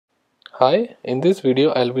Hi, in this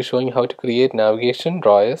video I'll be showing how to create navigation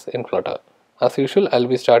drawers in Flutter. As usual, I'll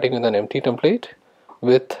be starting with an empty template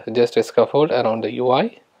with just a scaffold around the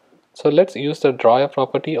UI. So let's use the drawer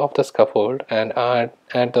property of the scaffold and add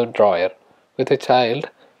the drawer. With a child,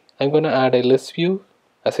 I'm going to add a list view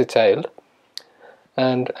as a child,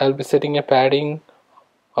 and I'll be setting a padding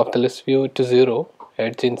of the list view to 0,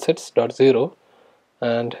 edge insets.0,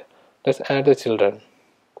 and let's add the children.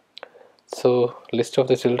 So list of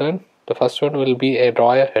the children, the first one will be a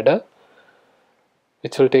drawer header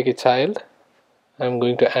which will take a child. I'm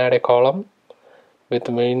going to add a column with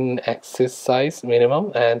main axis size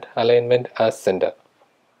minimum and alignment as center,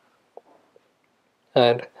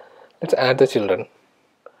 and let's add the children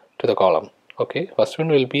to the column. Okay, first one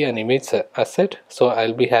will be an image asset, so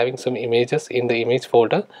I'll be having some images in the image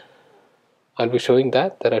folder. I'll be showing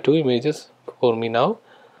that there are 2 images for me now,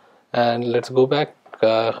 and let's go back.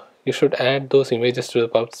 You should add those images to the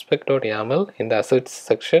pubspec.yaml in the assets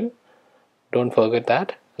section. Don't forget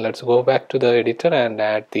that. Let's go back to the editor and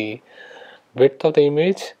add the width of the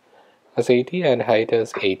image as 80 and height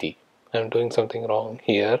as 80. I'm doing something wrong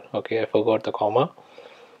here. Okay, I forgot the comma.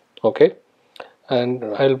 Okay, and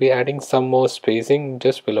I'll be adding some more spacing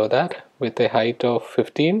just below that with a height of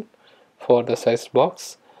 15 for the size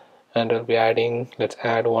box, and I'll be adding, let's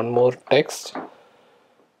add one more text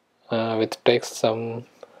with text some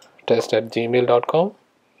test@gmail.com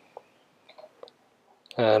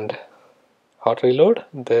and hot reload.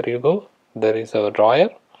 There you go, there is our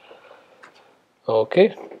drawer.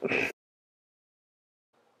 Okay,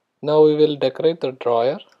 now we will decorate the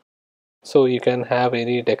drawer, so you can have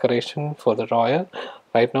any decoration for the drawer.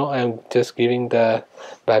 Right now I'm just giving the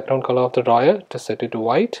background color of the drawer to set it to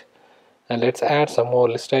white, and let's add some more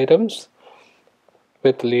list items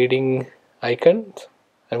with leading icons.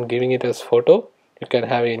 I'm giving it as photo. You can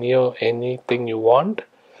have anything you want,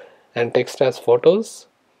 and text as photos,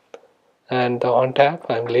 and the on tab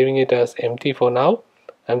I'm leaving it as empty for now.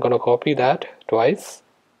 I'm going to copy that twice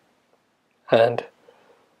and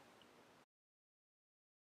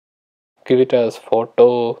give it as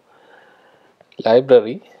photo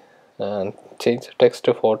library and change the text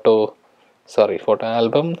to photo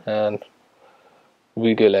album and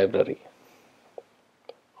video library.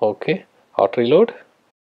 Okay, hot reload.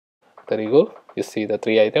 There you go, you see the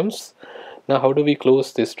 3 items. Now how do we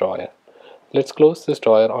close this drawer? Let's close this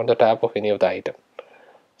drawer on the tab of any of the item.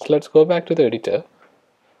 So let's go back to the editor,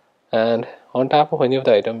 and on top of any of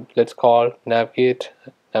the item, let's call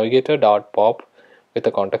navigator.pop with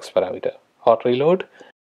the context parameter. Hot reload.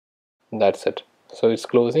 That's it. So it's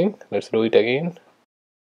closing. Let's do it again.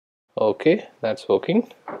 Okay, that's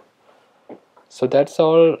working. So that's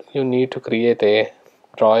all you need to create a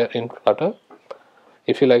drawer in Flutter.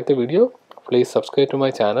 If you like the video, please subscribe to my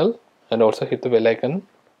channel and also hit the bell icon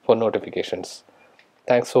for notifications.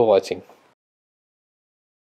 Thanks for watching.